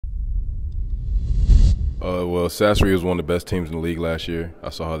Well, Sassari was one of the best teams in the league last year. I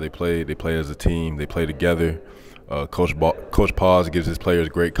saw how they played. They played as a team. They played together. Coach Paz gives his players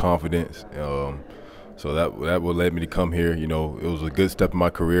great confidence. So that would led me to come here. You know, it was a good step in my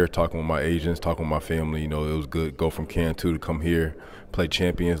career, talking with my agents, talking with my family. You know, it was good. Go from Cantu to come here, play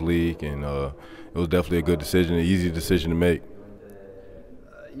Champions League, and it was definitely a good decision, an easy decision to make.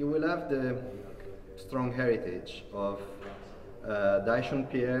 You will have the strong heritage of Dyson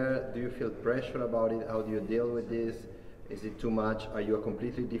Pierre. Do you feel pressure about it? How do you deal with this? Is it too much? Are you a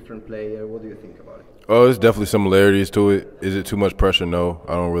completely different player? What do you think about it? Oh, there's definitely similarities to it. Is it too much pressure? No,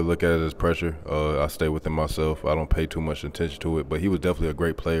 I don't really look at it as pressure. I stay within myself. I don't pay too much attention to it. But he was definitely a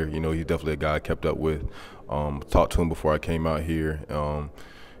great player. You know, he's definitely a guy I kept up with. Talked to him before I came out here.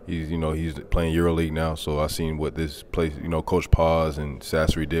 He's playing EuroLeague now, so I seen what this place, Coach Paz and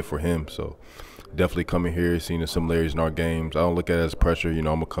Sassari did for him. So definitely coming here, seeing the similarities in our games. I don't look at it as pressure. I'm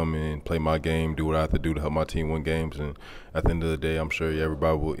gonna come in, play my game, do what I have to do to help my team win games. And at the end of the day, I'm sure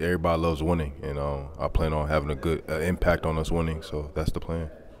everybody loves winning, and I plan on having a good impact on us winning. So that's the plan.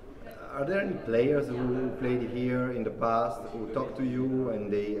 Are there any players who played here in the past who talked to you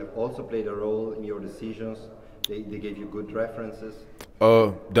and they have also played a role in your decisions? They gave you good references?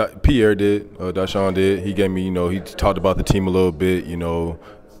 Pierre did. Dashawn did. He gave me, he talked about the team a little bit,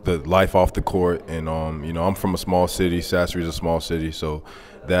 the life off the court. And, I'm from a small city. Sassari's a small city. So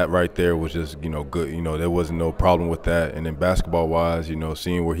that right there was just, good. There wasn't no problem with that. And then basketball-wise,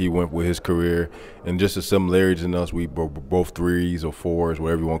 seeing where he went with his career and just the similarities in us, we both threes or fours,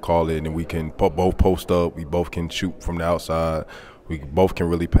 whatever you want to call it, and we can both post up. We both can shoot from the outside. We both can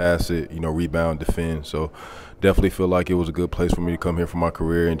really pass it, rebound, defend. So definitely feel like it was a good place for me to come here for my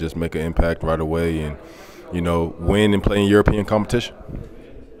career and just make an impact right away and, win and play in European competition.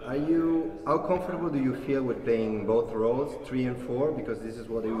 How comfortable do you feel with playing both roles, 3 and 4? Because this is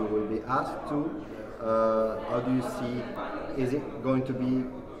what you will be asked to. How do you see, is it going to be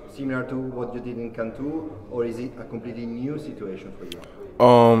similar to what you did in Cantu, or is it a completely new situation for you?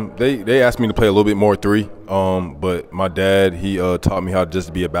 They asked me to play a little bit more 3, but my dad, he taught me how to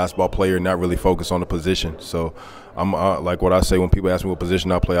just be a basketball player and not really focus on the position. So I'm like what I say when people ask me what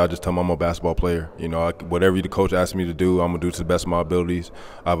position I play, I just tell them I'm a basketball player. Whatever the coach asks me to do, I'm gonna do to the best of my abilities.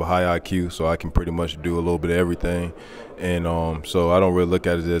 I have a high IQ, so I can pretty much do a little bit of everything. And so I don't really look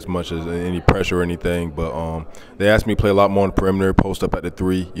at it as much as any pressure or anything. But they asked me to play a lot more on the perimeter, post up at the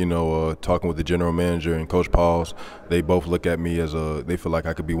 3. Talking with the general manager and Coach Pauls, they both look at me as they feel like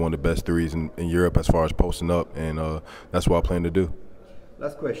I could be one of the best 3s in Europe as far as posting up, and that's what I plan to do.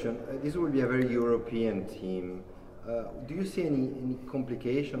 Last question. This will be a very European team. Do you see any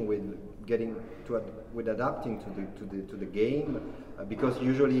complication with with adapting to the game? Because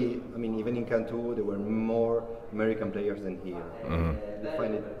usually, even in Cantu, there were more American players than here. Do you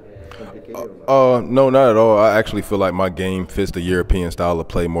find it complicated? No, not at all. I actually feel like my game fits the European style of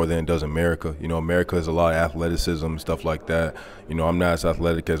play more than it does America. America is a lot of athleticism, stuff like that. I'm not as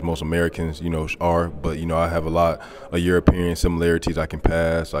athletic as most Americans, are, but I have a lot of European similarities. I can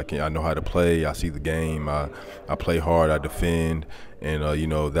pass. I know how to play. I see the game. I play hard. I defend. And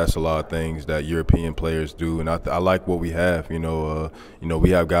that's a lot of things that European players do, and I like what we have. We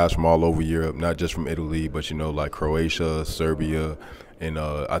have guys from all over Europe, not just from Italy, but like Croatia, Serbia, and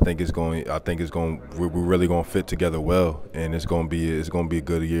I think we're really going to fit together well, and it's going to be a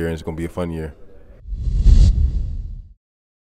good year, and it's going to be a fun year.